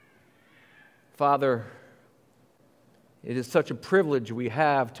Father, it is such a privilege we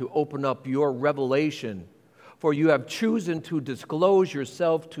have to open up your revelation, for you have chosen to disclose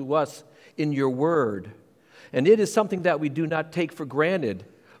yourself to us in your word. And it is something that we do not take for granted,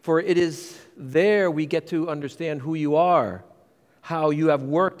 for it is there we get to understand who you are, how you have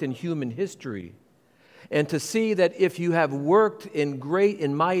worked in human history, and to see that if you have worked in great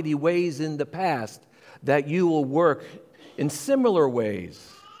and mighty ways in the past, that you will work in similar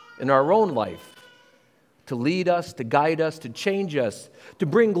ways in our own life, to lead us, to guide us, to change us, to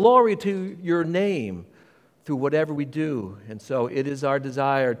bring glory to your name through whatever we do. And so it is our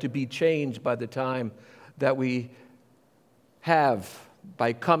desire to be changed by the time that we have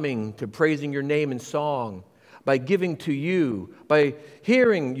by coming to praising your name in song, by giving to you, by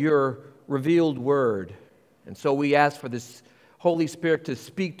hearing your revealed word. And so we ask for this Holy Spirit to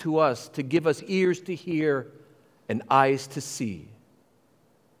speak to us, to give us ears to hear and eyes to see.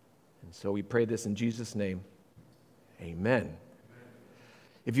 And so we pray this in Jesus' name. Amen.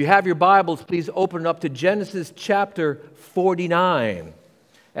 If you have your Bibles, please open up to Genesis chapter 49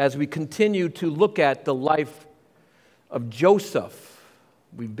 as we continue to look at the life of Joseph.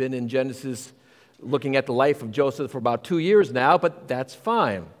 We've been in Genesis looking at the life of Joseph for about 2 years now, but that's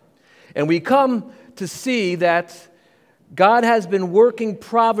fine. And we come to see that God has been working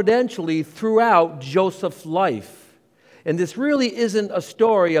providentially throughout Joseph's life. And this really isn't a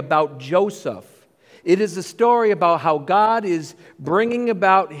story about Joseph. It is a story about how God is bringing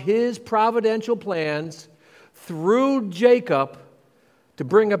about his providential plans through Jacob to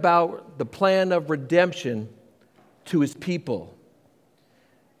bring about the plan of redemption to his people.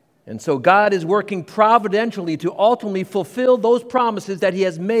 And so God is working providentially to ultimately fulfill those promises that he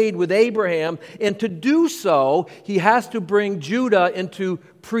has made with Abraham. And to do so, he has to bring Judah into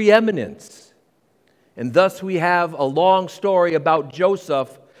preeminence. And thus we have a long story about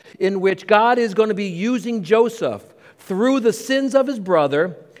Joseph in which God is going to be using Joseph through the sins of his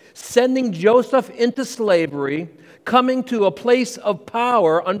brother, sending Joseph into slavery, coming to a place of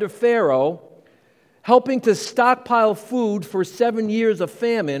power under Pharaoh, helping to stockpile food for 7 years of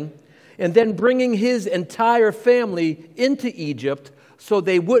famine, and then bringing his entire family into Egypt so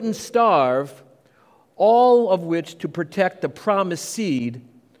they wouldn't starve, all of which to protect the promised seed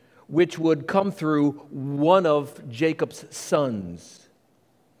which would come through one of Jacob's sons.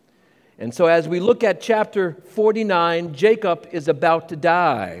 And so as we look at chapter 49, Jacob is about to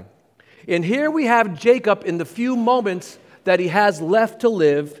die. And here we have Jacob in the few moments that he has left to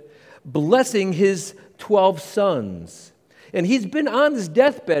live, blessing his 12 sons. And he's been on his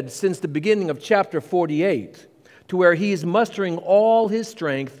deathbed since the beginning of chapter 48, to where he's mustering all his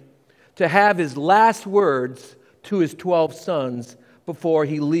strength to have his last words to his 12 sons before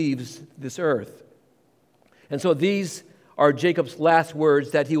he leaves this earth. And so these are Jacob's last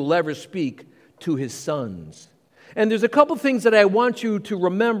words that he will ever speak to his sons. And there's a couple things that I want you to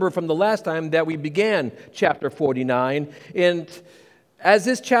remember from the last time that we began chapter 49. And as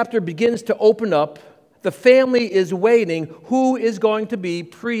this chapter begins to open up, the family is waiting who is going to be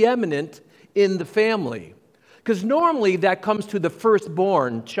preeminent in the family. Because normally that comes to the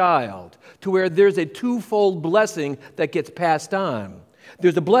firstborn child, to where there's a twofold blessing that gets passed on.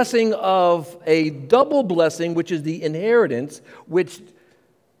 There's a blessing of a double blessing, which is the inheritance, which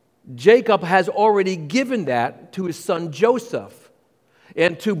Jacob has already given that to his son Joseph.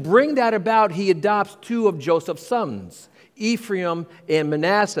 And to bring that about, he adopts two of Joseph's sons, Ephraim and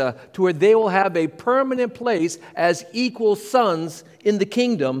Manasseh, to where they will have a permanent place as equal sons in the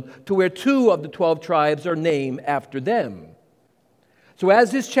kingdom, to where 2 of the 12 tribes are named after them. So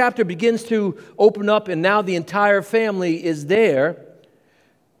as this chapter begins to open up and now the entire family is there,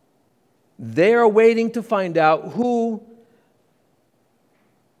 they are waiting to find out who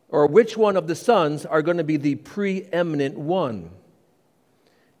or which one of the sons are going to be the preeminent one.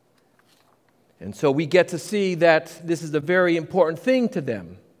 And so we get to see that this is a very important thing to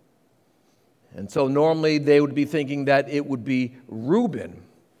them. And so normally they would be thinking that it would be Reuben.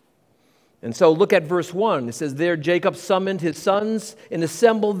 And so look at verse 1. It says, "There Jacob summoned his sons and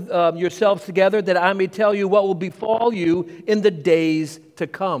assembled yourselves together that I may tell you what will befall you in the days to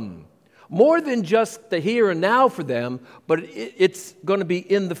come." More than just the here and now for them, but it's going to be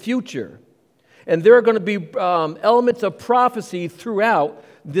in the future. And there are going to be elements of prophecy throughout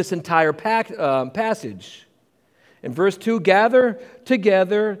this entire passage. In verse 2, "Gather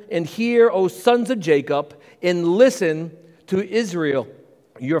together and hear, O sons of Jacob, and listen to Israel,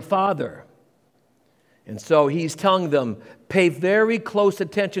 your father." And so he's telling them, pay very close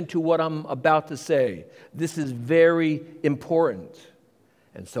attention to what I'm about to say. This is very important.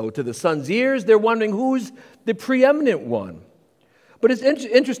 And so to the sons' ears, they're wondering who's the preeminent one. But it's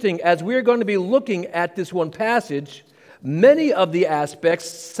interesting, as we're going to be looking at this one passage, many of the aspects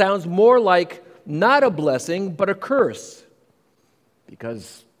sounds more like not a blessing, but a curse,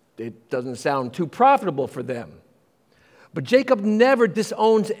 because it doesn't sound too profitable for them. But Jacob never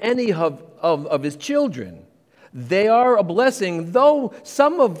disowns any of his children. They are a blessing, though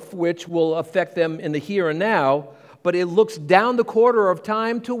some of which will affect them in the here and now, but it looks down the quarter of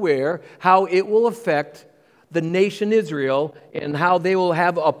time to how it will affect the nation Israel and how they will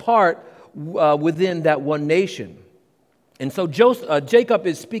have a part within that one nation. And so Jacob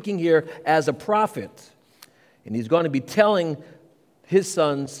is speaking here as a prophet, and he's going to be telling his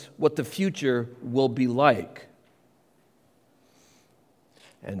sons what the future will be like.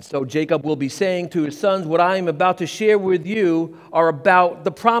 And so Jacob will be saying to his sons, what I am about to share with you are about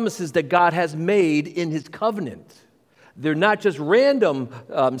the promises that God has made in his covenant. They're not just random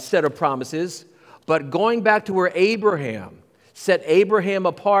set of promises, but going back to where Abraham set Abraham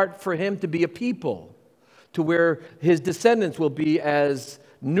apart for him to be a people, to where his descendants will be as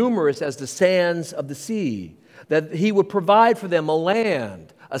numerous as the sands of the sea, that he would provide for them a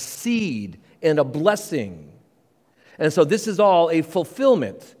land, a seed, and a blessing. And so this is all a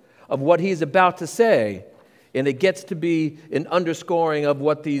fulfillment of what he's about to say, and it gets to be an underscoring of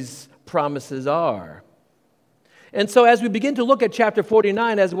what these promises are. And so as we begin to look at chapter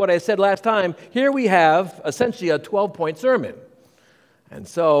 49, as what I said last time, here we have essentially a 12-point sermon. And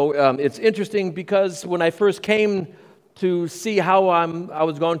so it's interesting because when I first came to see how I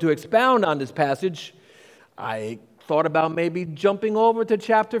was going to expound on this passage, I thought about maybe jumping over to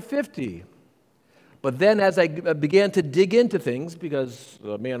chapter 50. But then as I began to dig into things, because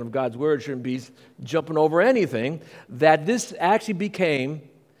a man of God's word shouldn't be jumping over anything, that this actually became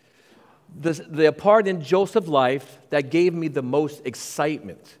the part in Joseph's life that gave me the most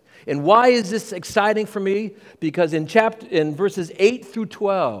excitement. And why is this exciting for me? Because in verses 8 through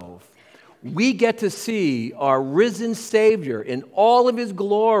 12, we get to see our risen Savior in all of his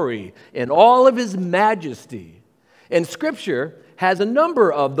glory, in all of his majesty. And Scripture has a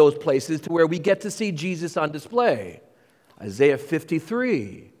number of those places to where we get to see Jesus on display. Isaiah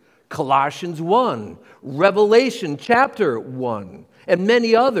 53, Colossians 1, Revelation chapter 1, and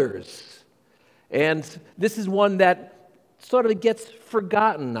many others. And this is one that sort of gets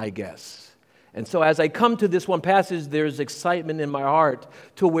forgotten, I guess. And so as I come to this one passage, there's excitement in my heart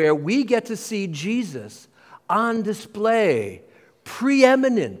to where we get to see Jesus on display,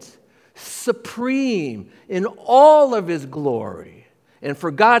 preeminent, supreme in all of his glory. And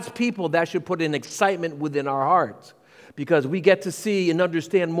for God's people, that should put an excitement within our hearts, because we get to see and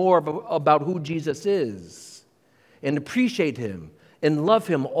understand more about who Jesus is and appreciate him and love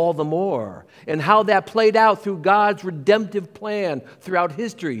him all the more, and how that played out through God's redemptive plan throughout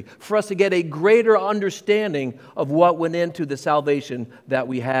history for us to get a greater understanding of what went into the salvation that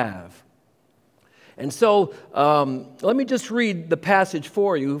we have. And so let me just read the passage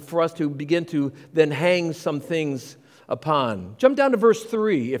for you for us to begin to then hang some things upon. Jump down to verse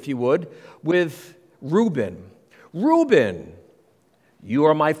 3, if you would, with Reuben. Reuben, you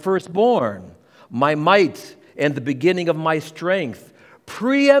are my firstborn, my might and the beginning of my strength,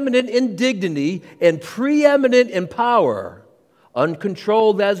 preeminent in dignity and preeminent in power,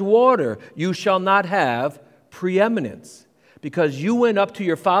 uncontrolled as water, you shall not have preeminence, because you went up to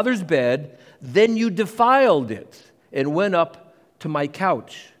your father's bed, then you defiled it and went up to my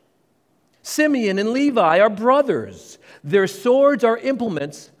couch. Simeon and Levi are brothers. Their swords are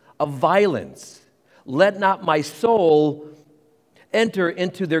implements of violence. Let not my soul enter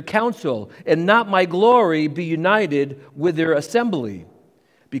into their council, and not my glory be united with their assembly.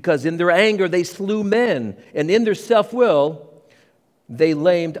 Because in their anger they slew men, and in their self-will they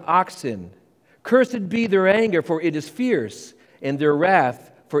lamed oxen. Cursed be their anger, for it is fierce, and their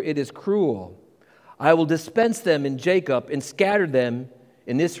wrath, for it is cruel. I will dispense them in Jacob and scatter them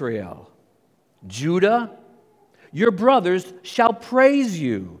in Israel. Judah, your brothers shall praise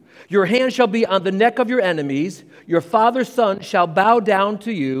you. Your hand shall be on the neck of your enemies. Your father's son shall bow down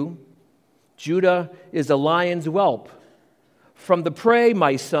to you. Judah is a lion's whelp. From the prey,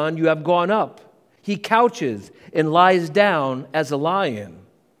 my son, you have gone up. He couches and lies down as a lion.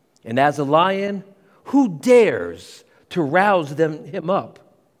 And as a lion, who dares to rouse him up?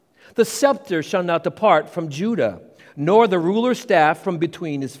 The scepter shall not depart from Judah, nor the ruler's staff from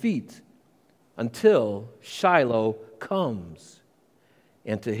between his feet, until Shiloh comes.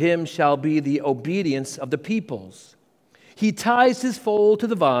 And to him shall be the obedience of the peoples. He ties his foal to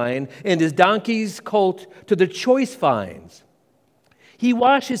the vine, and his donkey's colt to the choice vines. He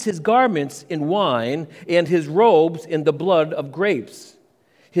washes his garments in wine, and his robes in the blood of grapes.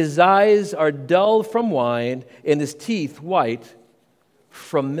 His eyes are dull from wine, and his teeth white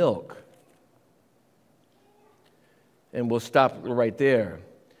from milk. And we'll stop right there.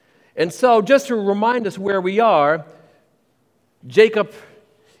 And so, just to remind us where we are, Jacob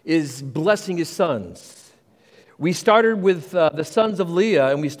is blessing his sons. We started with the sons of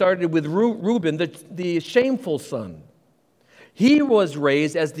Leah, and we started with Reuben, the shameful son. He was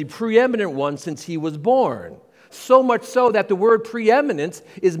raised as the preeminent one since he was born. So much so that the word preeminence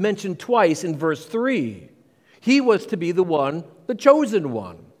is mentioned twice in verse 3. He was to be the one, the chosen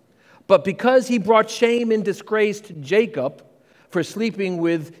one. But because he brought shame and disgrace to Jacob for sleeping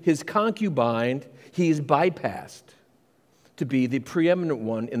with his concubine, he is bypassed to be the preeminent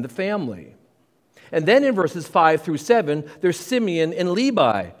one in the family. And then in verses 5 through 7, there's Simeon and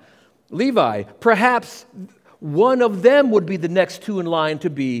Levi. Perhaps one of them would be the next two in line to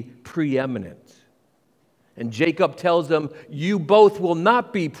be preeminent. And Jacob tells them, you both will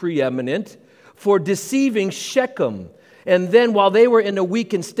not be preeminent for deceiving Shechem. And then while they were in a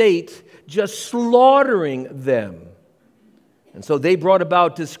weakened state, just slaughtering them. And so they brought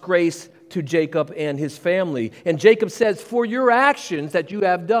about disgrace to Jacob and his family. And Jacob says, for your actions that you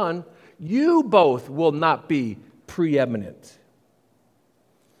have done, you both will not be preeminent.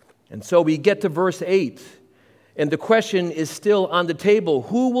 And so we get to verse 8, and the question is still on the table.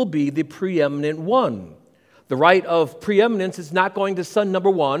 Who will be the preeminent one? The right of preeminence is not going to son number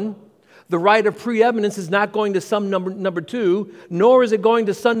one. The right of preeminence is not going to son number two, nor is it going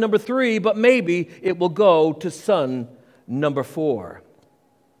to son number three, but maybe it will go to son number 4.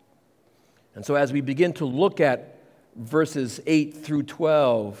 And so as we begin to look at verses 8 through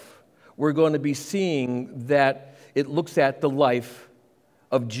 12, we're going to be seeing that it looks at the life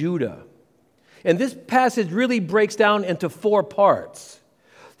of Judah. And this passage really breaks down into 4 parts.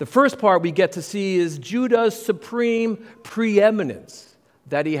 The first part we get to see is Judah's supreme preeminence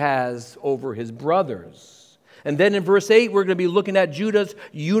that he has over his brothers. And then in verse 8, we're going to be looking at Judah's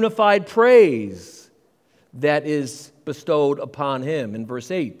unified praise that is bestowed upon him in verse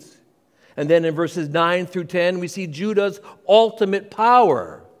 8. And then in verses 9 through 10, we see Judah's ultimate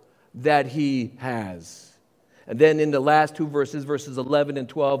power that he has. And then in the last 2 verses, verses 11 and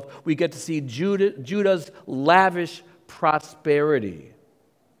 12, we get to see Judah's lavish prosperity.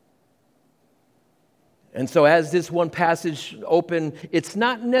 And so as this one passage open, it's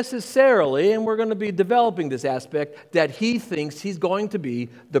not necessarily, and we're going to be developing this aspect, that he thinks he's going to be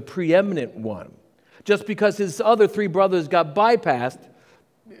the preeminent one. Just because his other 3 brothers got bypassed,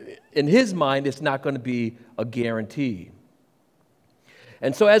 in his mind, it's not going to be a guarantee.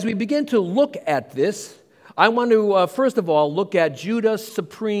 And so as we begin to look at this, I want to, first of all, look at Judah's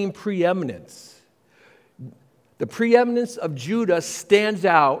supreme preeminence. The preeminence of Judah stands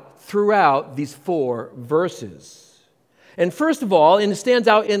out throughout these 4 verses. And first of all, and it stands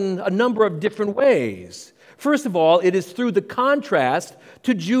out in a number of different ways. First of all, it is through the contrast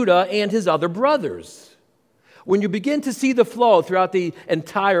to Judah and his other brothers. When you begin to see the flow throughout the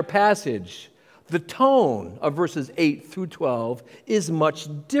entire passage, the tone of verses 8 through 12 is much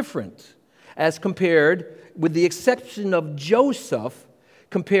different as compared, with the exception of Joseph,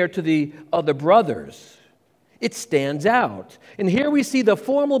 compared to the other brothers. It stands out. And here we see the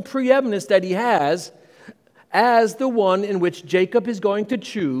formal preeminence that he has as the one in which Jacob is going to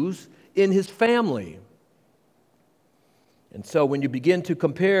choose in his family. And so when you begin to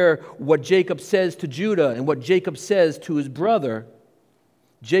compare what Jacob says to Judah and what Jacob says to his brother,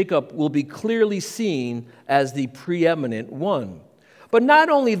 Jacob will be clearly seen as the preeminent one. But not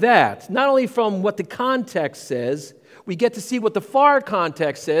only that, not only from what the context says, we get to see what the far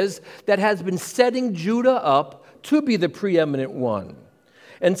context says that has been setting Judah up to be the preeminent one.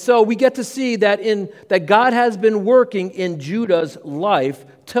 And so we get to see that God has been working in Judah's life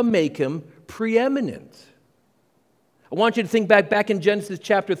to make him preeminent. I want you to think back in Genesis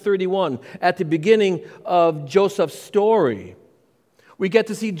chapter 31, at the beginning of Joseph's story. We get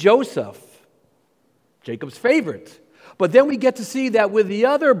to see Joseph, Jacob's favorite. But then we get to see that with the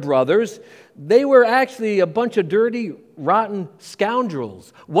other brothers, they were actually a bunch of dirty, rotten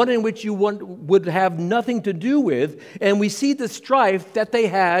scoundrels, one in which you would have nothing to do with. And we see the strife that they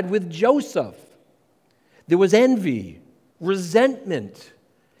had with Joseph. There was envy, resentment,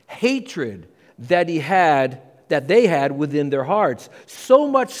 hatred that they had within their hearts. So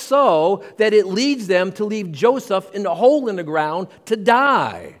much so that it leads them to leave Joseph in a hole in the ground to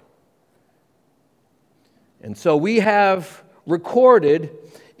die. And so we have recorded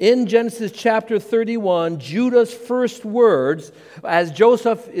in Genesis chapter 31, Judah's first words, as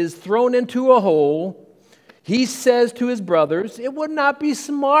Joseph is thrown into a hole. He says to his brothers, "It would not be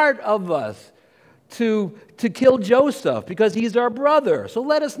smart of us to kill Joseph because he's our brother. So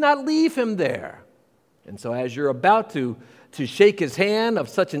let us not leave him there." And so as you're about to to shake his hand of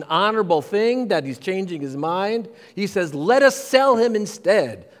such an honorable thing that he's changing his mind. He says, let us sell him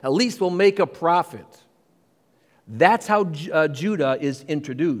instead. At least we'll make a profit. That's how Judah is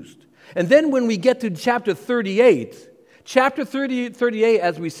introduced. And then when we get to chapter 38, chapter 38,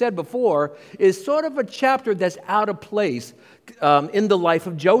 as we said before, is sort of a chapter that's out of place in the life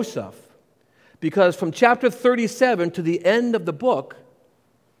of Joseph. Because from chapter 37 to the end of the book,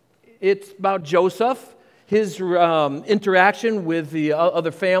 it's about Joseph, his interaction with the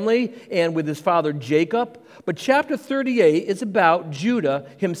other family and with his father Jacob. But chapter 38 is about Judah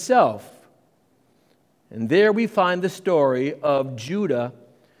himself. And there we find the story of Judah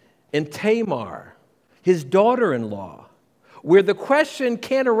and Tamar, his daughter-in-law, where the question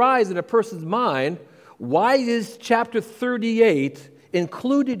can't arise in a person's mind, why is chapter 38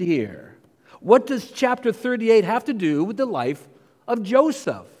 included here? What does chapter 38 have to do with the life of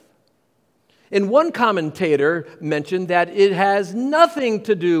Joseph? And one commentator mentioned that it has nothing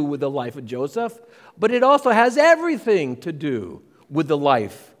to do with the life of Joseph, but it also has everything to do with the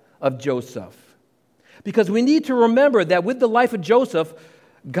life of Joseph. Because we need to remember that with the life of Joseph,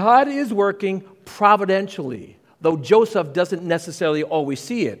 God is working providentially, though Joseph doesn't necessarily always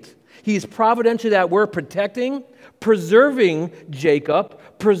see it. He's providentially that we're protecting, preserving Jacob,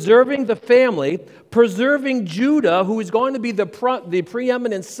 preserving the family, preserving Judah, who is going to be the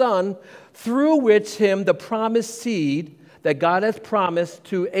preeminent son through which the promised seed that God has promised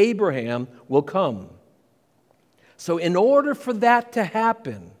to Abraham will come. So in order for that to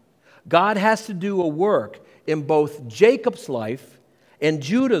happen, God has to do a work in both Jacob's life and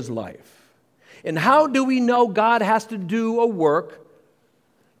Judah's life. And how do we know God has to do a work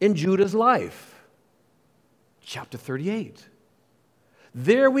in Judah's life? Chapter 38.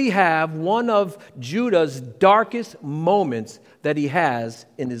 There we have one of Judah's darkest moments that he has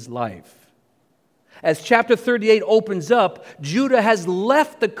in his life. As chapter 38 opens up, Judah has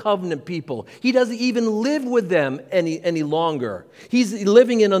left the covenant people. He doesn't even live with them any longer. He's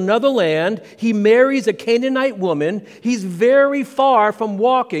living in another land. He marries a Canaanite woman. He's very far from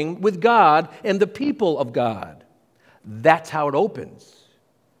walking with God and the people of God. That's how it opens.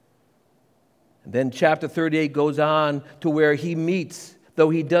 And then chapter 38 goes on to where he meets,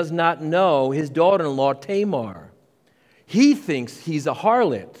 though he does not know, his daughter-in-law Tamar. He thinks he's a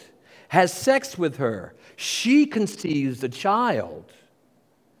harlot, has sex with her. She conceives a child.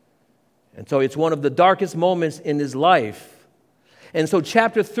 And so it's one of the darkest moments in his life. And so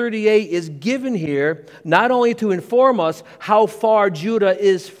chapter 38 is given here not only to inform us how far Judah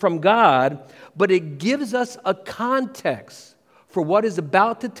is from God, but it gives us a context for what is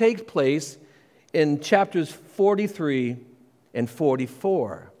about to take place in chapters 43 and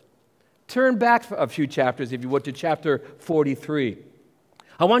 44. Turn back a few chapters, if you would, to chapter 43.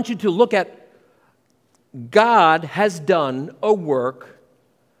 I want you to look at God has done a work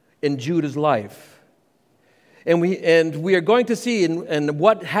in Judah's life. And we are going to see, and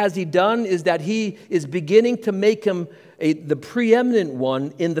what has he done is that he is beginning to make him the preeminent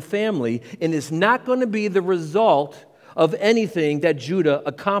one in the family, and it's not going to be the result of anything that Judah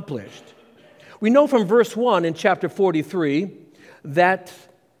accomplished. We know from verse 1 in chapter 43 that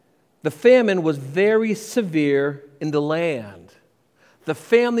the famine was very severe in the land. The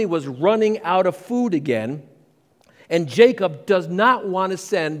family was running out of food again, and Jacob does not want to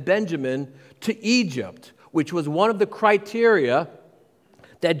send Benjamin to Egypt, which was one of the criteria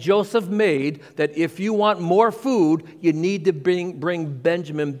that Joseph made, that if you want more food, you need to bring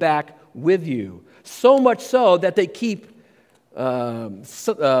Benjamin back with you. So much so that they keep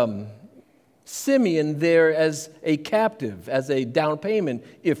Simeon there as a captive, as a down payment,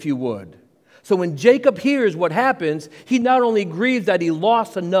 if you would. So when Jacob hears what happens, he not only grieves that he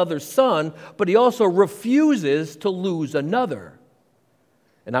lost another son, but he also refuses to lose another.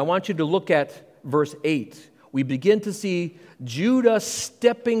 And I want you to look at verse 8. We begin to see Judah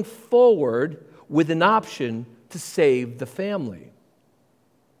stepping forward with an option to save the family.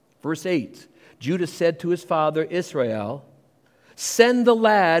 Verse 8, Judah said to his father Israel, "Send the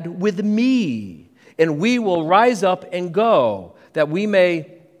lad with me, and we will rise up and go, that we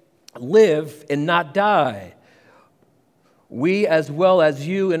may live and not die, we as well as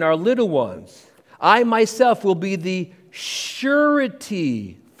you and our little ones. I myself will be the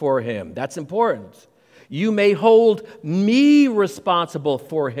surety for him." That's important. "You may hold me responsible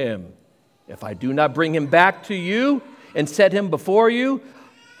for him. If I do not bring him back to you and set him before you,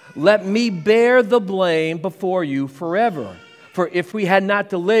 let me bear the blame before you forever. For if we had not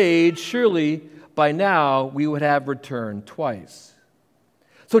delayed, surely by now we would have returned twice."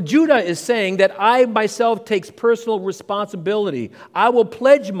 So Judah is saying that I myself takes personal responsibility. I will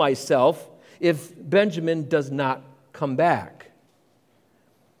pledge myself if Benjamin does not come back.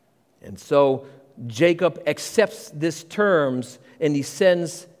 And so Jacob accepts these terms, and he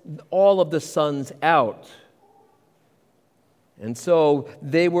sends all of the sons out. And so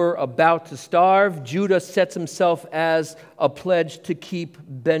they were about to starve. Judah sets himself as a pledge to keep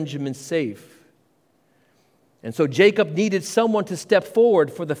Benjamin safe. And so Jacob needed someone to step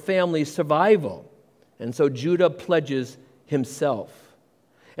forward for the family's survival. And so Judah pledges himself.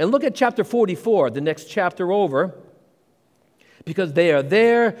 And look at chapter 44, the next chapter over. Because they are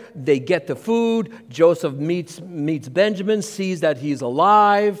there, they get the food. Joseph meets Benjamin, sees that he's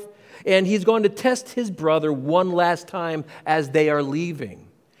alive, and he's going to test his brother one last time as they are leaving.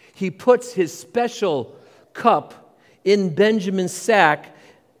 He puts his special cup in Benjamin's sack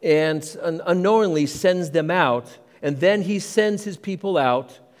and unknowingly sends them out. And then he sends his people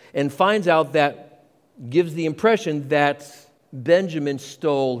out and finds out that, gives the impression that Benjamin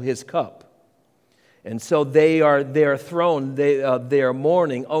stole his cup. And so they are thrown, they are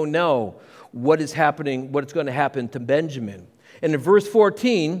mourning, oh no, what is happening, what's going to happen to Benjamin? And in verse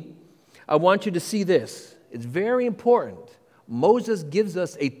 14, I want you to see this. It's very important. Moses gives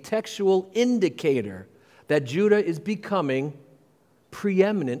us a textual indicator that Judah is becoming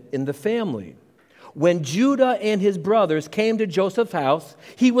preeminent in the family. When Judah and his brothers came to Joseph's house,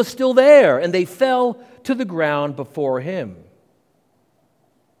 he was still there, and they fell to the ground before him.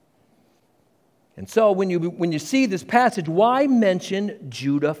 And so when you see this passage, why mention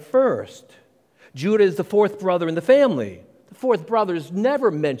Judah first? Judah is the fourth brother in the family. The fourth brother is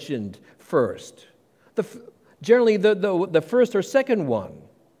never mentioned first. Generally, the first or second one,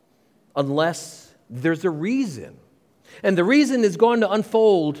 unless there's a reason. And the reason is going to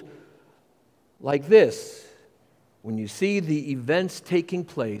unfold like this. When you see the events taking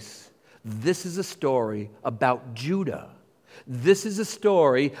place, this is a story about Judah. This is a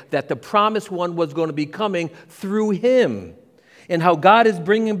story that the promised one was going to be coming through him, and how God is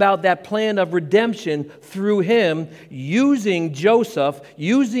bringing about that plan of redemption through him, using Joseph,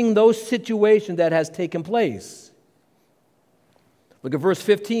 using those situations that has taken place. Look at verse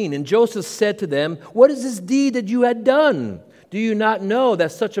 15. And Joseph said to them, "What is this deed that you had done? Do you not know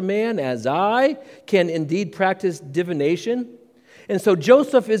that such a man as I can indeed practice divination?" And so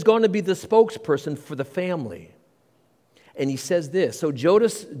Joseph is going to be the spokesperson for the family. And he says this, so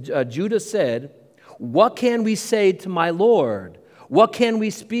Judah said, "What can we say to my Lord? What can we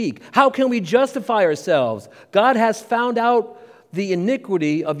speak? How can we justify ourselves? God has found out the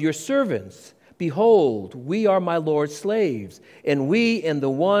iniquity of your servants. Behold, we are my Lord's slaves, and we and the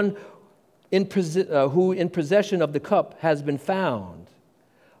one who in possession of the cup has been found."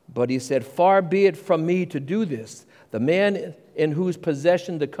 But he said, "Far be it from me to do this. The man in whose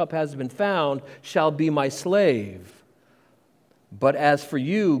possession the cup has been found shall be my slave. But as for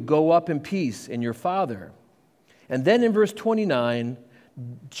you, go up in peace and your father." And then in verse 29,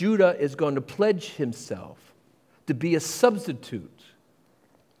 Judah is going to pledge himself to be a substitute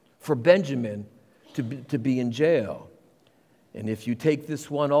for Benjamin to be in jail. "And if you take this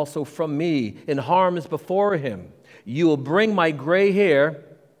one also from me and harms before him, you will bring my gray hair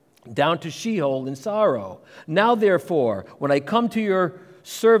down to Sheol in sorrow. Now therefore, when I come to your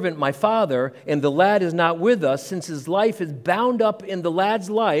servant, my father, and the lad is not with us, since his life is bound up in the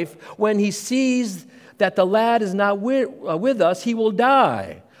lad's life, when he sees that the lad is not with us, he will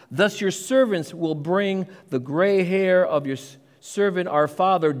die. Thus your servants will bring the gray hair of your servant, our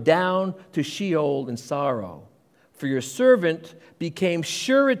father, down to Sheol in sorrow. For your servant became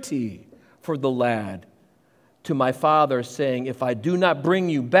surety for the lad to my father, saying, if I do not bring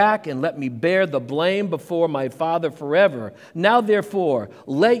you back, and let me bear the blame before my father forever. Now therefore,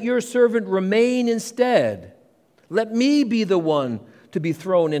 let your servant remain instead. Let me be the one to be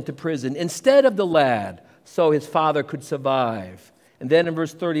thrown into prison instead of the lad, so his father could survive." And then in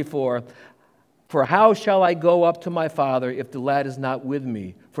verse 34, "For how shall I go up to my father if the lad is not with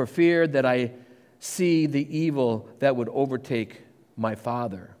me, for fear that I see the evil that would overtake my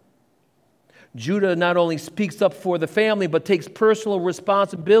father?" Judah not only speaks up for the family, but takes personal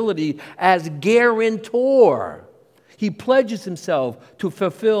responsibility as guarantor. He pledges himself to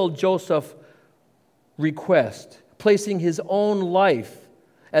fulfill Joseph's request, placing his own life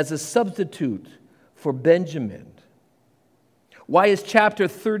as a substitute for Benjamin. Why is chapter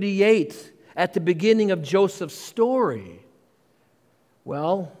 38 at the beginning of Joseph's story?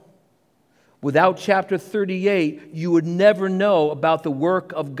 Well, without chapter 38, you would never know about the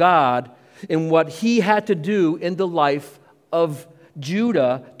work of God and what he had to do in the life of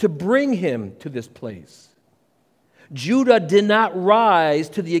Judah to bring him to this place. Judah did not rise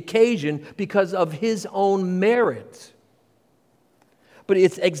to the occasion because of his own merit, but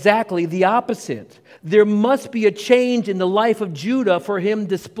it's exactly the opposite. There must be a change in the life of Judah for him to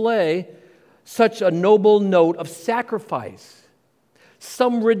display such a noble note of sacrifice.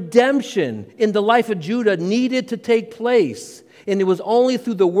 Some redemption in the life of Judah needed to take place, and it was only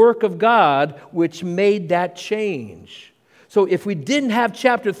through the work of God which made that change. So if we didn't have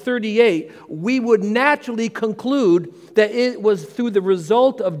chapter 38, we would naturally conclude that it was through the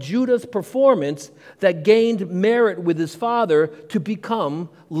result of Judah's performance that gained merit with his father to become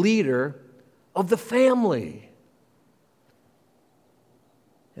leader of the family.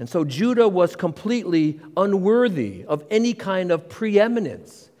 And so Judah was completely unworthy of any kind of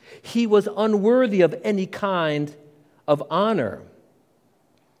preeminence. He was unworthy of any kind of honor.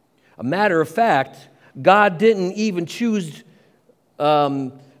 A matter of fact, God didn't even choose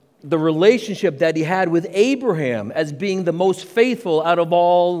the relationship that he had with Abraham as being the most faithful out of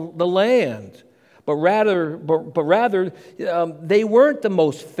all the land. But rather, they weren't the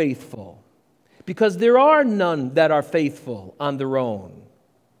most faithful, because there are none that are faithful on their own.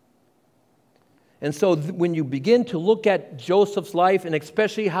 And so when you begin to look at Joseph's life, and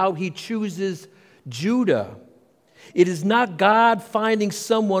especially how he chooses Judah, it is not God finding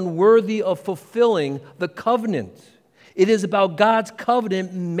someone worthy of fulfilling the covenant. It is about God's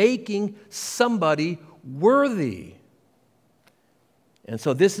covenant making somebody worthy. And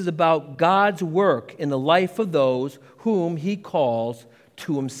so this is about God's work in the life of those whom he calls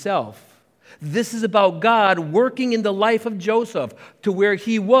to himself. This is about God working in the life of Joseph to where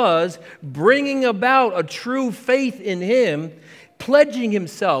he was, bringing about a true faith in him, pledging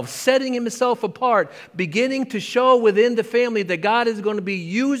himself, setting himself apart, beginning to show within the family that God is going to be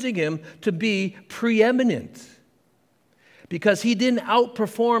using him to be preeminent, because he didn't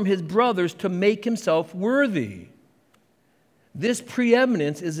outperform his brothers to make himself worthy. This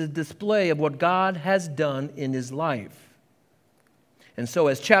preeminence is a display of what God has done in his life. And so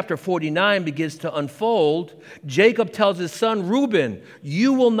as chapter 49 begins to unfold, Jacob tells his son Reuben,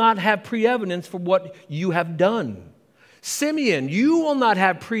 you will not have preeminence for what you have done. Simeon, you will not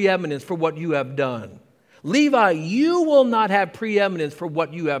have preeminence for what you have done. Levi, you will not have preeminence for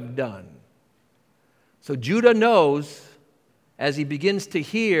what you have done. So Judah knows, as he begins to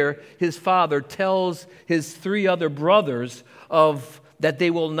hear his father tells his three other brothers that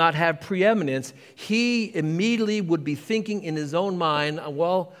they will not have preeminence, he immediately would be thinking in his own mind,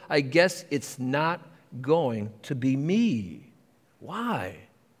 well, I guess it's not going to be me. Why?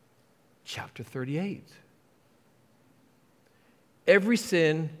 Chapter 38. Every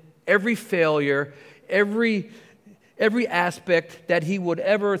sin, every failure, every aspect that he would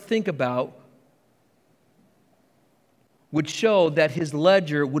ever think about would show that his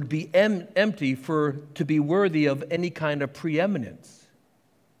ledger would be empty to be worthy of any kind of preeminence.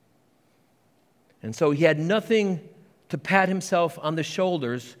 And so he had nothing to pat himself on the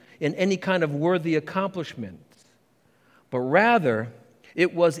shoulders in any kind of worthy accomplishments. But rather,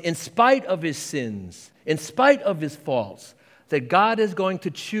 it was in spite of his sins, in spite of his faults, that God is going to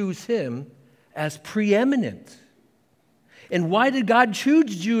choose him as preeminent. And why did God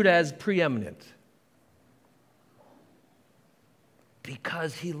choose Judah as preeminent?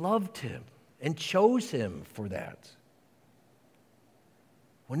 Because he loved him and chose him for that.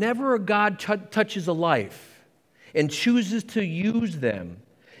 Whenever a God touches a life and chooses to use them,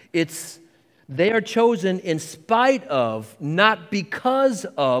 they are chosen in spite of, not because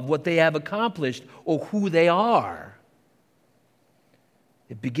of what they have accomplished or who they are.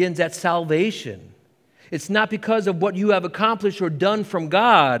 It begins at salvation. It's not because of what you have accomplished or done from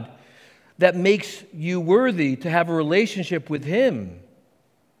God that makes you worthy to have a relationship with him.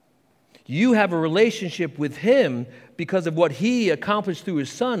 You have a relationship with him because of what he accomplished through his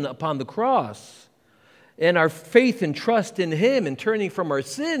son upon the cross. And our faith and trust in him and turning from our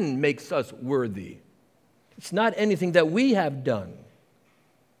sin makes us worthy. It's not anything that we have done.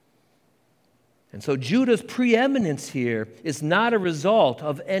 And so Judah's preeminence here is not a result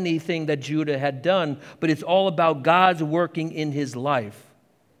of anything that Judah had done, but it's all about God's working in his life.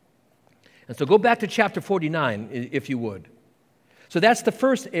 And so go back to chapter 49, if you would. So that's the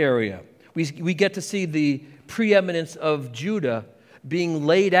first area. We get to see the preeminence of Judah being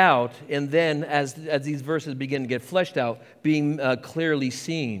laid out, and then as these verses begin to get fleshed out, being clearly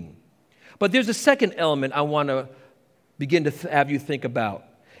seen. But there's a second element I want to begin to have you think about.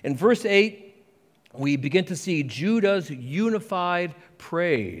 In verse 8, we begin to see Judah's unified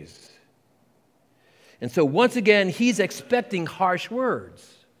praise. And so once again, he's expecting harsh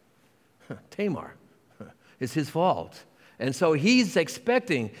words. Tamar, it's his fault. And so he's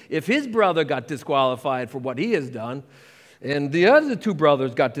expecting, if his brother got disqualified for what he has done, and the other two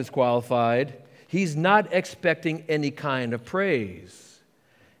brothers got disqualified, he's not expecting any kind of praise.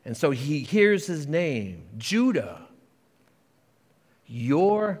 And so he hears his name, Judah.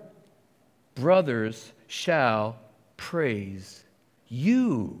 Your brothers shall praise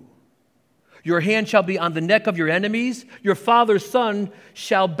you. Your hand shall be on the neck of your enemies. Your father's son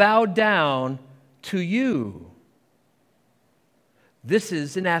shall bow down to you. This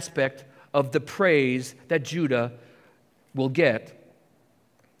is an aspect of the praise that Judah will get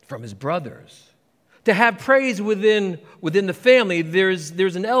from his brothers. To have praise within the family,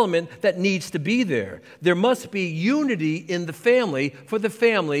 there's an element that needs to be there. There must be unity in the family for the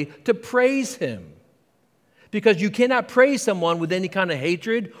family to praise him. Because you cannot praise someone with any kind of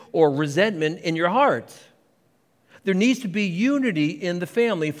hatred or resentment in your heart. There needs to be unity in the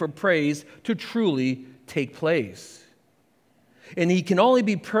family for praise to truly take place. And he can only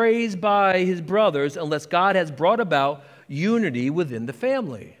be praised by his brothers unless God has brought about unity within the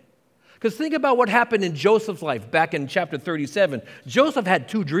family. Because think about what happened in Joseph's life back in chapter 37. Joseph had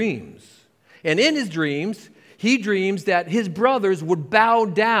 2 dreams. And in his dreams, he dreams that his brothers would bow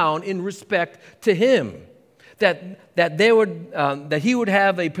down in respect to him. That he would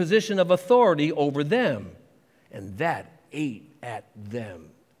have a position of authority over them. And that ate at them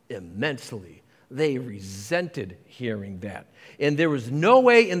immensely. They resented hearing that. And there was no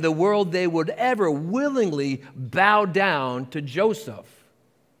way in the world they would ever willingly bow down to Joseph.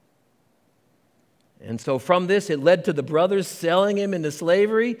 And so from this, it led to the brothers selling him into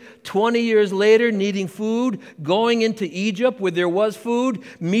slavery. 20 years later, needing food, going into Egypt where there was food,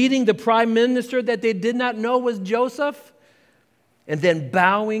 meeting the prime minister that they did not know was Joseph, and then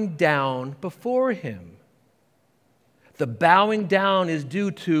bowing down before him. The bowing down is due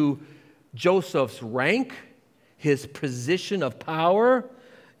to Joseph's rank, his position of power,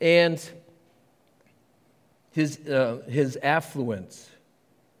 and his affluence.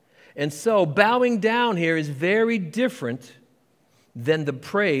 And so bowing down here is very different than the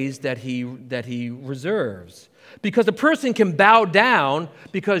praise that he reserves. Because a person can bow down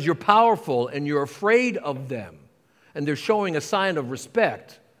because you're powerful and you're afraid of them, and they're showing a sign of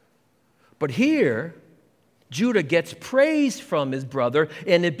respect. But here, Judah gets praise from his brother,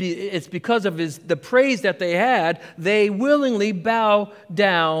 and it's because of the praise that they had, they willingly bow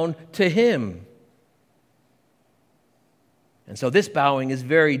down to him. And so this bowing is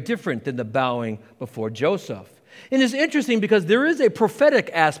very different than the bowing before Joseph. And it's interesting because there is a prophetic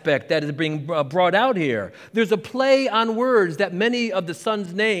aspect that is being brought out here. There's a play on words that many of the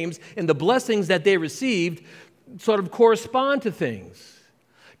sons' names and the blessings that they received sort of correspond to things.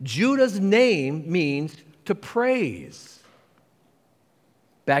 Judah's name means to praise.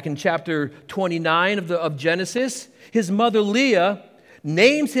 Back in chapter 29 of Genesis, his mother Leah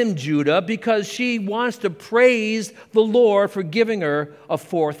names him Judah because she wants to praise the Lord for giving her a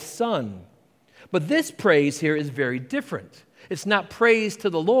 4th son. But this praise here is very different. It's not praise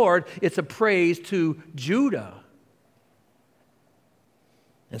to the Lord, it's a praise to Judah.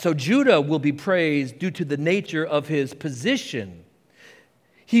 And so Judah will be praised due to the nature of his position.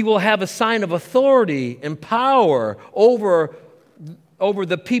 He will have a sign of authority and power over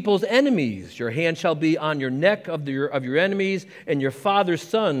the people's enemies. Your hand shall be on your neck of your enemies and your father's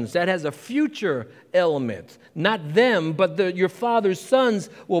sons. That has a future element. Not them, but your father's sons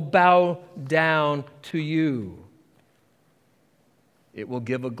will bow down to you. It will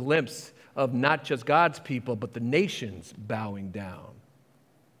give a glimpse of not just God's people, but the nations bowing down.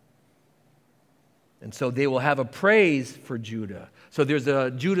 And so they will have a praise for Judah. So there's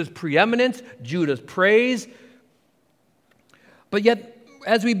Judah's preeminence, Judah's praise. But yet,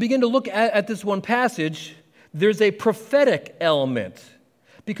 as we begin to look at this one passage, there's a prophetic element.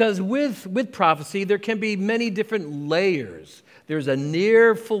 Because with prophecy, there can be many different layers. There's a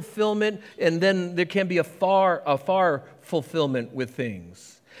near fulfillment, and then there can be a far fulfillment with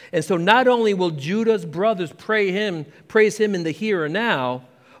things. And so not only will Judah's brothers praise him in the here and now,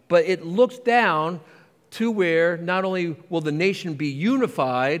 but it looks down to where not only will the nation be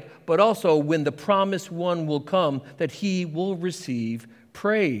unified, but also when the promised one will come, that he will receive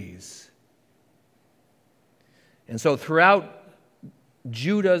praise. And so throughout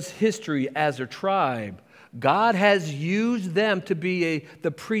Judah's history as a tribe, God has used them to be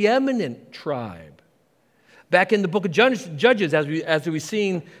the preeminent tribe. Back in the book of Judges, as we've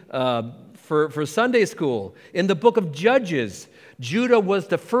seen for Sunday school, in the book of Judges, Judah was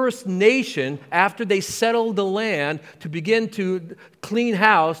the first nation after they settled the land to begin to clean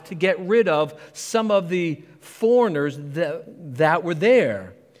house to get rid of some of the foreigners that were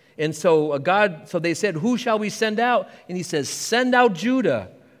there. And so so they said, who shall we send out? And he says, send out Judah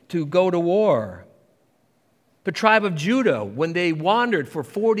to go to war. The tribe of Judah, when they wandered for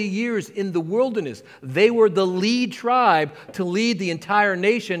 40 years in the wilderness, they were the lead tribe to lead the entire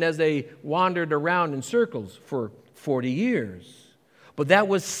nation as they wandered around in circles for 40 years. But that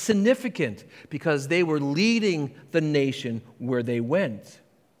was significant because they were leading the nation where they went.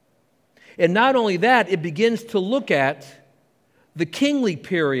 And not only that, it begins to look at the kingly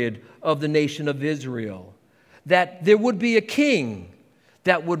period of the nation of Israel, that there would be a king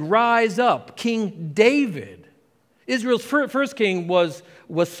that would rise up, King David. Israel's first king was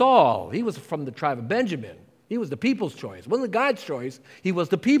Saul. He was from the tribe of Benjamin. He was the people's choice. It wasn't God's choice. He was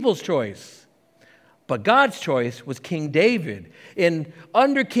the people's choice. But God's choice was King David. And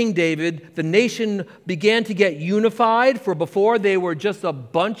under King David, the nation began to get unified, for before they were just a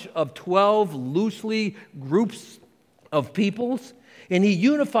bunch of 12 loosely groups of peoples. And he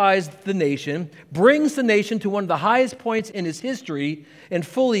unifies the nation, brings the nation to one of the highest points in his history, and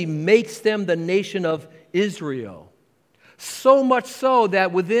fully makes them the nation of Israel. So much so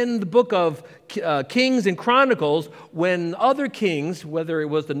that within the book of Kings and Chronicles, when other kings, whether it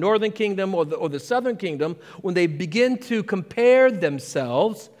was the northern kingdom or the southern kingdom, when they begin to compare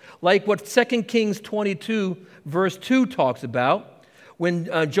themselves, like what 2 Kings 22 verse 2 talks about, when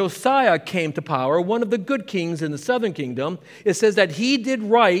Josiah came to power, one of the good kings in the southern kingdom, it says that he did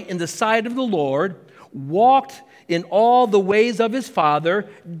right in the sight of the Lord, walked in all the ways of his father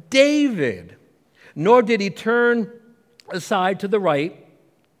David, nor did he turn aside to the right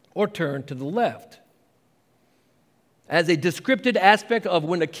or turn to the left. As a descriptive aspect of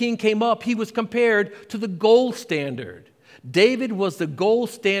when a king came up, he was compared to the gold standard. David was the gold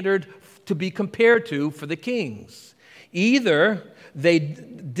standard to be compared to for the kings. Either they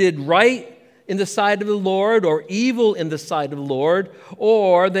did right in the sight of the Lord or evil in the sight of the Lord,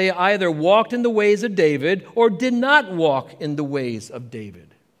 or they either walked in the ways of David or did not walk in the ways of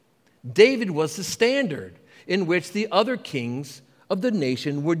David. David was the standard in which the other kings of the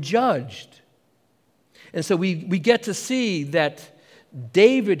nation were judged. And so we get to see that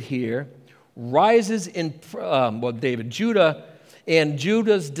David here rises in, Judah and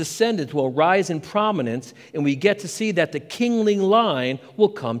Judah's descendants will rise in prominence, and we get to see that the kingly line will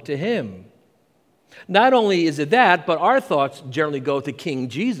come to him. Not only is it that, but our thoughts generally go to King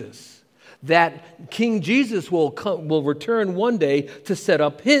Jesus. That King Jesus will return one day to set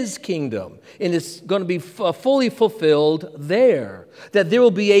up his kingdom. And it's going to be fully fulfilled there. That there will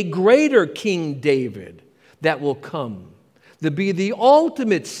be a greater King David that will come. To be the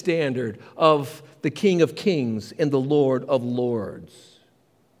ultimate standard of the King of Kings and the Lord of Lords.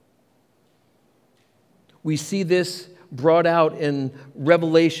 We see this brought out in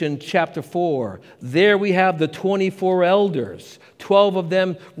Revelation chapter 4. There we have the 24 elders, 12 of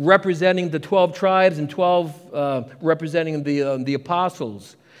them representing the 12 tribes and 12 representing the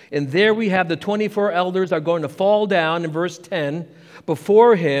apostles. And there we have the 24 elders are going to fall down in verse 10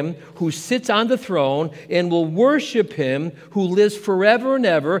 before him who sits on the throne and will worship him who lives forever and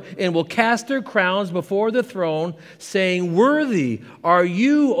ever and will cast their crowns before the throne, saying, "Worthy are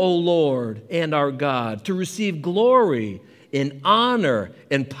you, O Lord and our God, to receive glory and honor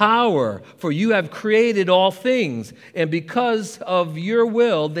and power, for you have created all things, and because of your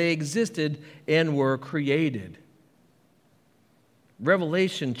will they existed and were created."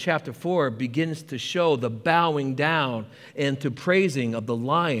 Revelation chapter 4 begins to show the bowing down and to praising of the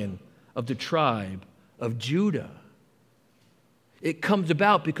Lion of the tribe of Judah. It comes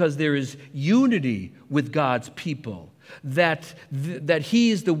about because there is unity with God's people, that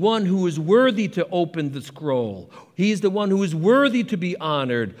he is the one who is worthy to open the scroll. He is the one who is worthy to be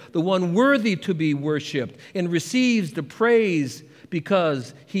honored, the one worthy to be worshiped, and receives the praise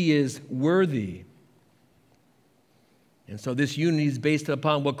because he is worthy. And so this unity is based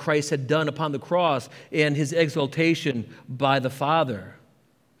upon what Christ had done upon the cross and his exaltation by the Father.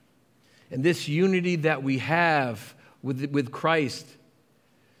 And this unity that we have with Christ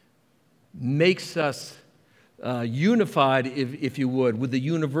makes us unified, if you would, with the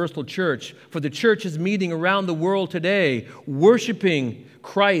universal church. For the church is meeting around the world today, worshiping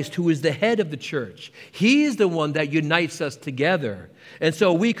Christ, who is the head of the church. He is the one that unites us together. And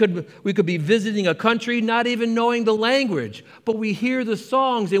so we could be visiting a country not even knowing the language, but we hear the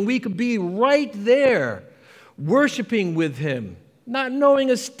songs and we could be right there worshiping with him, not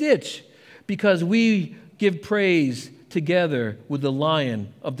knowing a stitch, because we give praise together with the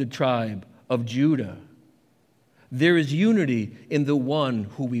Lion of the tribe of Judah. There is unity in the one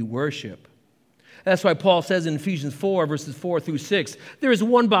who we worship. That's why Paul says in Ephesians 4, verses 4 through 6, there is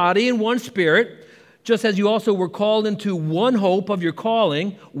one body and one spirit, just as you also were called into one hope of your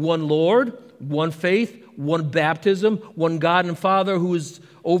calling, one Lord, one faith, one baptism, one God and Father who is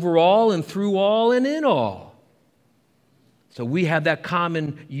over all and through all and in all. So we have that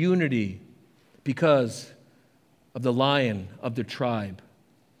common unity because of the Lion of the tribe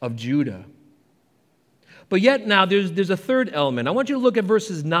of Judah. But yet now there's a third element. I want you to look at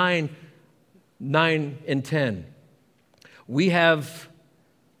verses 9 and 10. We have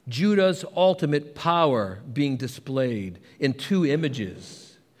Judah's ultimate power being displayed in two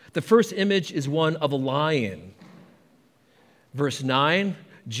images. The first image is one of a lion. Verse 9,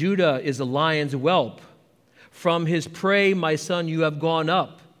 Judah is a lion's whelp. From his prey, my son, you have gone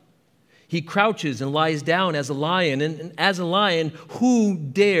up. He crouches and lies down as a lion, and as a lion, who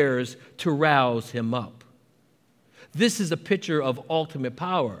dares to rouse him up? This is a picture of ultimate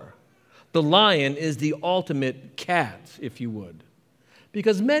power. The lion is the ultimate cat, if you would.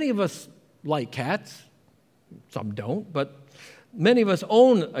 Because many of us like cats. Some don't, but many of us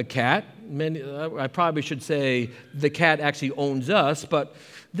own a cat. I probably should say the cat actually owns us, but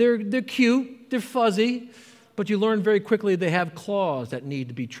they're cute, they're fuzzy, but you learn very quickly they have claws that need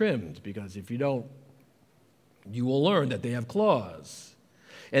to be trimmed, because if you don't, you will learn that they have claws.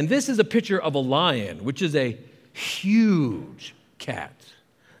 And this is a picture of a lion, which is a huge cat.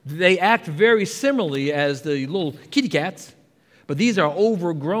 They act very similarly as the little kitty cats, but these are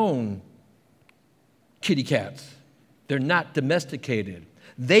overgrown kitty cats. They're not domesticated.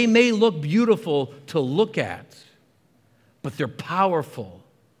 They may look beautiful to look at, but they're powerful.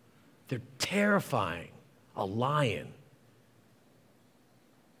 They're terrifying. A lion.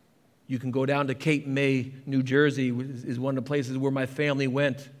 You can go down to Cape May, New Jersey, is one of the places where my family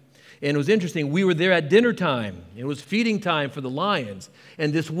went. And it was interesting. We were there at dinner time. It was feeding time for the lions.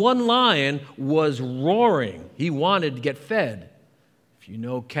 And this one lion was roaring. He wanted to get fed. If you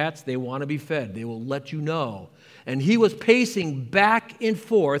know cats, they want to be fed. They will let you know. And he was pacing back and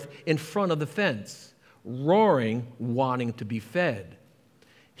forth in front of the fence, roaring, wanting to be fed.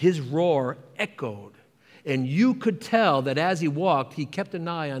 His roar echoed. And you could tell that as he walked, he kept an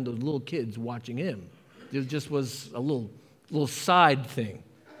eye on those little kids watching him. It just was a little side thing.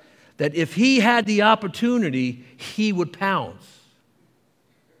 That if he had the opportunity, he would pounce.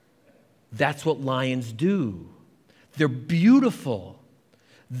 That's what lions do. They're beautiful.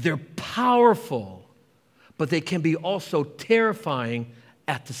 They're powerful. But they can be also terrifying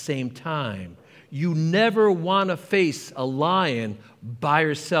at the same time. You never want to face a lion by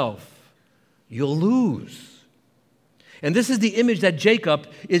yourself. You'll lose. And this is the image that Jacob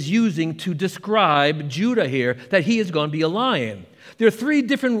is using to describe Judah here, that he is going to be a lion. There are three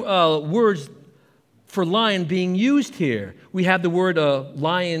different words for lion being used here. We have the word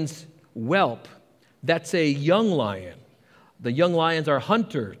lion's whelp. That's a young lion. The young lions are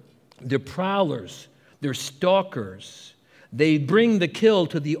hunters. They're prowlers. They're stalkers. They bring the kill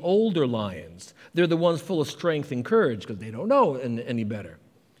to the older lions. They're the ones full of strength and courage because they don't know any better.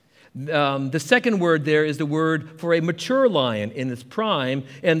 The second word there is the word for a mature lion in its prime.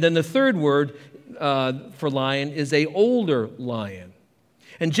 And then the third word for lion is a older lion.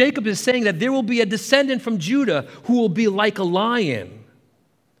 And Jacob is saying that there will be a descendant from Judah who will be like a lion.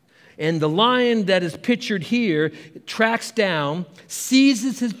 And the lion that is pictured here tracks down,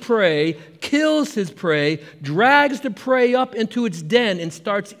 seizes his prey, kills his prey, drags the prey up into its den and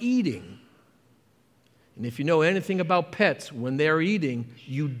starts eating. And if you know anything about pets, when they're eating,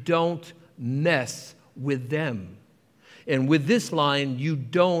 you don't mess with them. And with this lion, you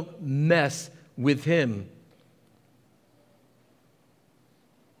don't mess with him.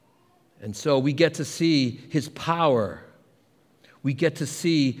 And so we get to see his power. We get to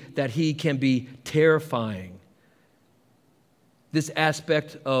see that he can be terrifying. This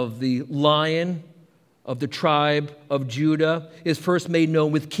aspect of the lion of the tribe of Judah is first made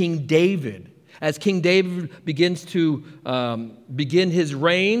known with King David. As King David begins to begin his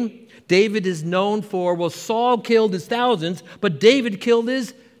reign, David is known for, well, Saul killed his thousands, but David killed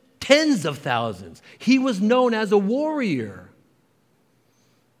his tens of thousands. He was known as a warrior.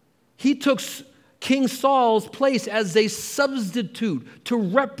 He took King Saul's place as a substitute to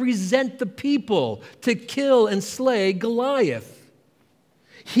represent the people, to kill and slay Goliath.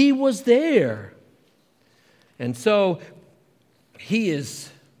 He was there. And so he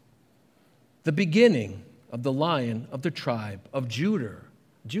is the beginning of the lion of the tribe of Judah,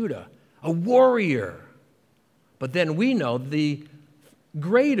 a warrior. But then we know the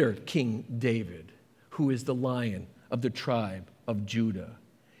greater King David, who is the lion of the tribe of Judah.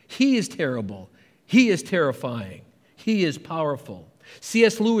 He is terrible. He is terrifying. He is powerful.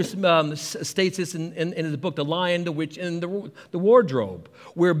 C.S. Lewis states this in his book, The Lion, the Witch, and the Wardrobe,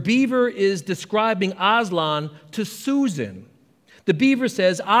 where Beaver is describing Aslan to Susan. The beaver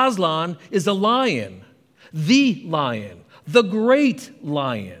says Aslan is a lion, the great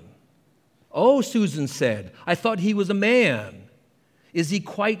lion. "Oh," Susan said, "I thought he was a man. Is he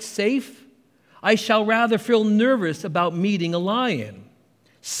quite safe? I shall rather feel nervous about meeting a lion."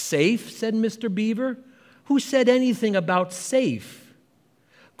 "Safe?" said Mr. Beaver. "Who said anything about safe?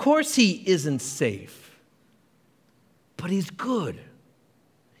 Course he isn't safe. But he's good.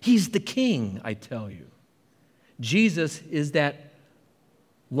 He's the king, I tell you." Jesus is that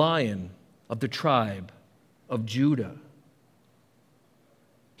lion of the tribe of Judah.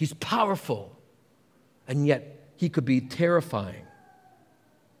 He's powerful, and yet he could be terrifying.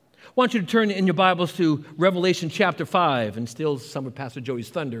 I want you to turn in your Bibles to Revelation chapter 5, and steal some of Pastor Joey's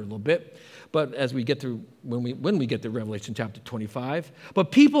thunder a little bit, but as we get to, when we get to Revelation chapter 25.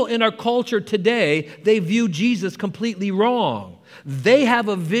 But people in our culture today, they view Jesus completely wrong. They have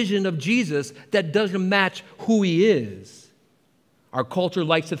a vision of Jesus that doesn't match who he is. Our culture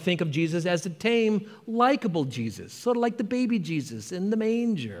likes to think of Jesus as a tame, likable Jesus, sort of like the baby Jesus in the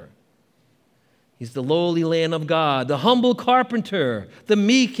manger. He's the lowly Lamb of God, the humble carpenter, the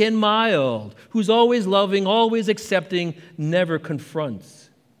meek and mild, who's always loving, always accepting, never confronts.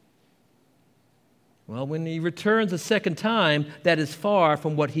 Well, when he returns a second time, that is far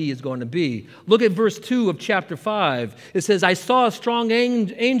from what he is going to be. Look at verse 2 of chapter 5. It says, "I saw a strong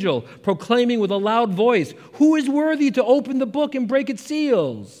angel proclaiming with a loud voice, 'Who is worthy to open the book and break its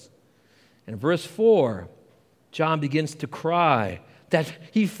seals?' And verse 4, John begins to cry that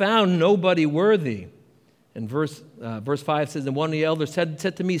he found nobody worthy. And verse 5 says, "And one of the elders said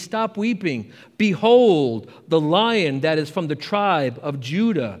to me, 'Stop weeping. Behold, the lion that is from the tribe of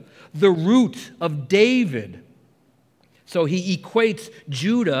Judah, the root of David.'" So he equates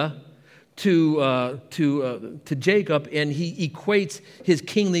Judah to Jacob, and he equates his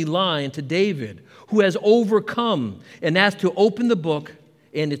kingly line to David, who has overcome and asked to open the book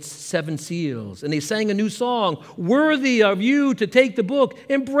and its 7 seals. And they sang a new song, "Worthy of you to take the book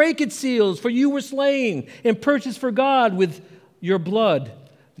and break its seals, for you were slain and purchased for God with your blood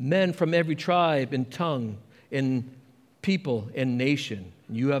men from every tribe and tongue and people and nation.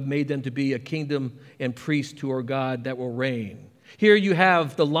 You have made them to be a kingdom and priests to our God that will reign." Here you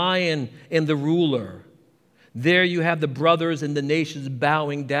have the lion and the ruler. There you have the brothers and the nations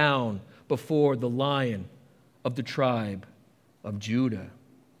bowing down before the lion of the tribe of Judah.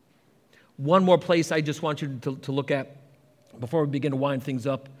 One more place I just want you to look at before we begin to wind things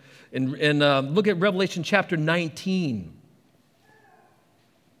up. And look at Revelation chapter 19.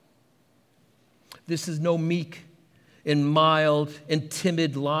 This is no meek and mild and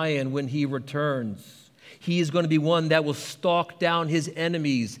timid lion when he returns. He is going to be one that will stalk down his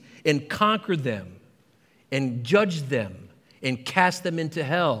enemies and conquer them and judge them and cast them into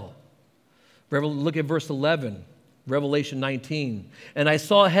hell. Look at verse 11. Revelation 19. "And I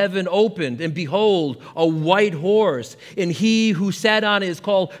saw heaven opened, and behold, a white horse, and he who sat on it is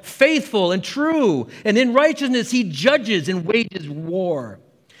called Faithful and True, and in righteousness he judges and wages war.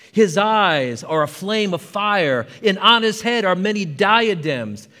 His eyes are a flame of fire, and on his head are many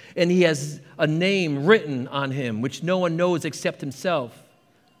diadems, and he has a name written on him, which no one knows except himself.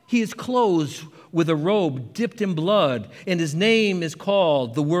 He is clothed with a robe dipped in blood, and his name is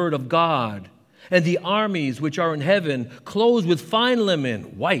called the Word of God. And the armies which are in heaven, clothed with fine linen,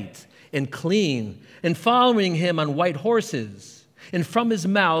 white and clean, and following him on white horses. And from his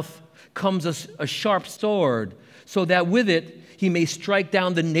mouth comes a sharp sword, so that with it he may strike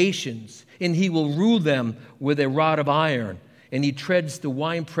down the nations, and he will rule them with a rod of iron. And he treads the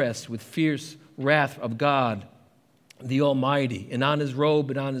winepress with fierce wrath of God, the Almighty. And on his robe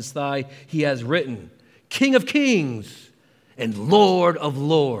and on his thigh he has written, King of Kings and Lord of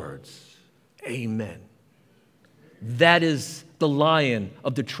Lords. Amen." That is the lion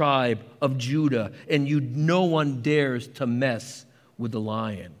of the tribe of Judah, and no one dares to mess with the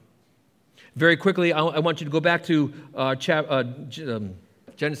lion. Very quickly, I want you to go back to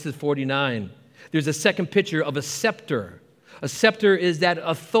Genesis 49. There's a second picture of a scepter. A scepter is that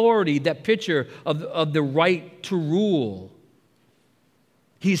authority, that picture of the right to rule.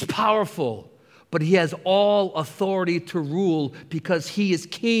 He's powerful, but he has all authority to rule because he is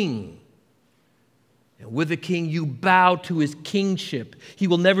king. And with the king, you bow to his kingship. He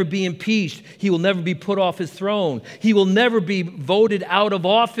will never be impeached. He will never be put off his throne. He will never be voted out of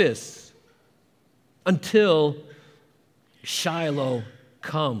office until Shiloh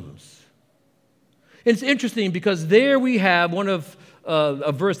comes. It's interesting because there we have one of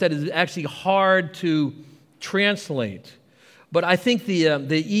a verse that is actually hard to translate. But I think the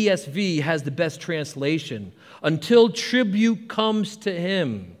ESV has the best translation. "Until tribute comes to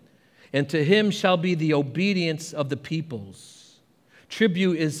him, and to him shall be the obedience of the peoples."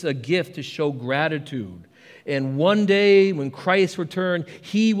 Tribute is a gift to show gratitude. And one day when Christ returns,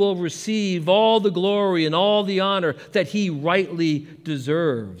 he will receive all the glory and all the honor that he rightly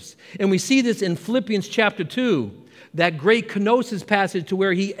deserves. And we see this in Philippians chapter 2, that great kenosis passage to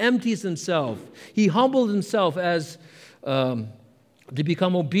where he empties himself. He humbled himself as to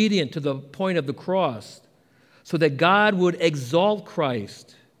become obedient to the point of the cross, so that God would exalt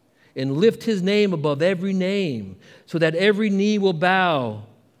Christ and lift his name above every name, so that every knee will bow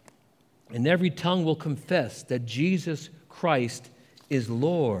and every tongue will confess that Jesus Christ is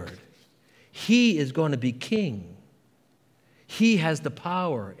Lord. He is going to be king. He has the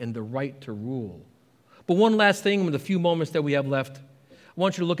power and the right to rule. But one last thing in the few moments that we have left, I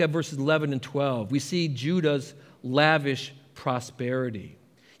want you to look at verses 11 and 12. We see Judah's lavish prosperity.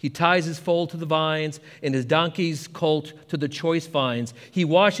 He ties his foal to the vines and his donkey's colt to the choice vines. He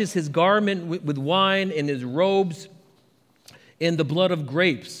washes his garment with wine and his robes in the blood of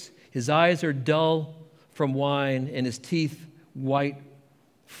grapes. His eyes are dull from wine and his teeth white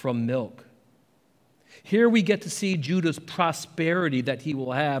from milk. Here we get to see Judah's prosperity that he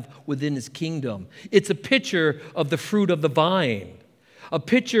will have within his kingdom. It's a picture of the fruit of the vine. A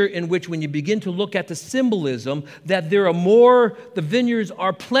picture in which when you begin to look at the symbolism, that there are more, the vineyards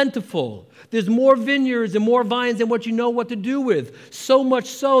are plentiful. There's more vineyards and more vines than what you know what to do with. So much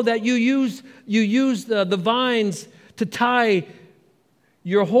so that you use the vines to tie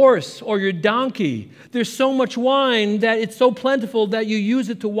your horse or your donkey. There's so much wine that it's so plentiful that you use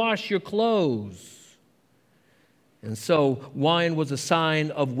it to wash your clothes. And so wine was a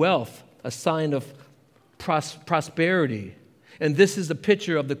sign of wealth, a sign of prosperity. And this is a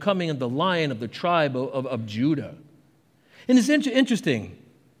picture of the coming of the Lion of the tribe of Judah. And it's interesting.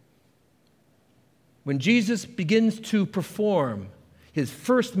 When Jesus begins to perform his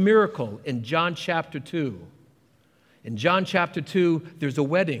first miracle in John chapter 2, in John chapter 2, there's a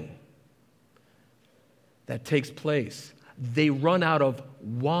wedding that takes place. They run out of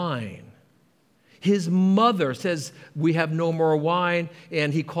wine. His mother says, "We have no more wine,"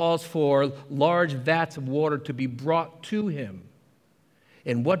 and he calls for large vats of water to be brought to him.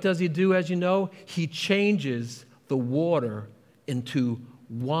 And what does he do, as you know? He changes the water into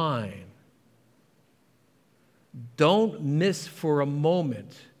wine. Don't miss for a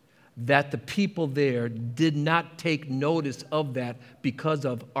moment that the people there did not take notice of that because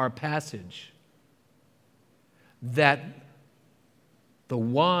of our passage. That the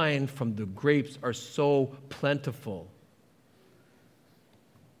wine from the grapes are so plentiful.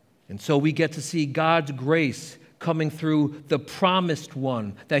 And so we get to see God's grace coming through the promised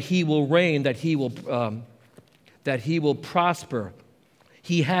one, that he will reign, that he will prosper.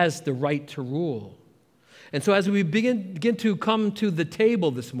 He has the right to rule. And so as we begin to come to the table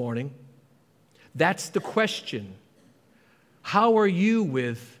this morning, that's the question. How are you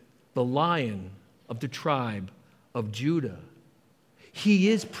with the Lion of the tribe of Judah? He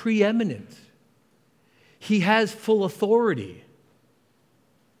is preeminent. He has full authority.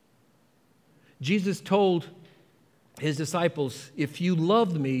 Jesus told his disciples, "If you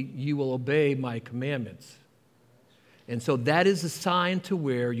loved me, you will obey my commandments." And so that is a sign to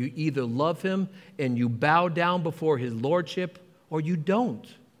where you either love him and you bow down before his lordship, or you don't.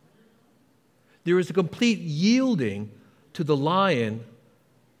 There is a complete yielding to the Lion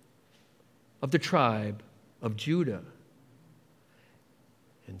of the tribe of Judah.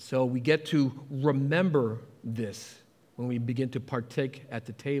 And so we get to remember this when we begin to partake at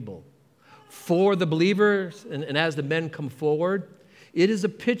the table. For the believers, and as the men come forward, it is a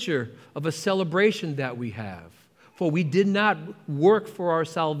picture of a celebration that we have. For we did not work for our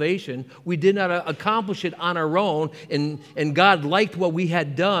salvation. We did not accomplish it on our own, and God liked what we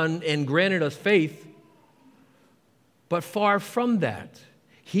had done and granted us faith. But far from that,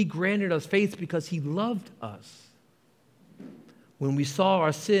 he granted us faith because he loved us. When we saw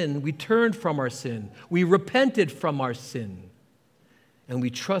our sin, we turned from our sin. We repented from our sin. And we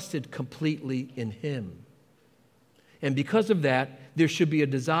trusted completely in him. And because of that, there should be a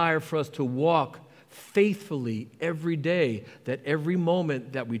desire for us to walk faithfully every day, that every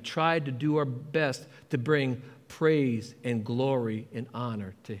moment that we try to do our best to bring praise and glory and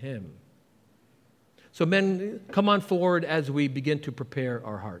honor to him. So men, come on forward as we begin to prepare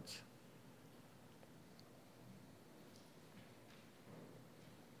our hearts.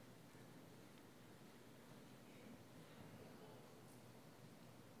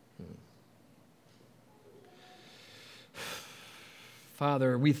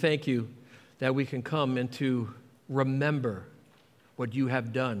 Father, we thank you that we can come and to remember what you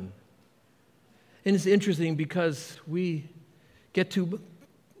have done. And it's interesting because we get to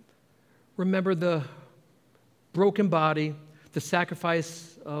remember the broken body, the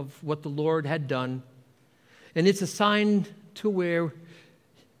sacrifice of what the Lord had done. And it's a sign to where,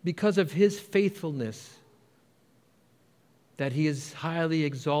 because of his faithfulness, that he is highly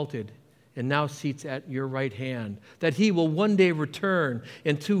exalted and now seats at your right hand, that he will one day return.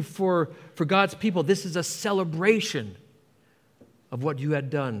 And for God's people, this is a celebration of what you had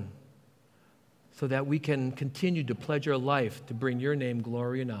done, so that we can continue to pledge our life to bring your name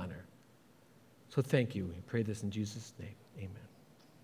glory and honor. So thank you. We pray this in Jesus' name. Amen.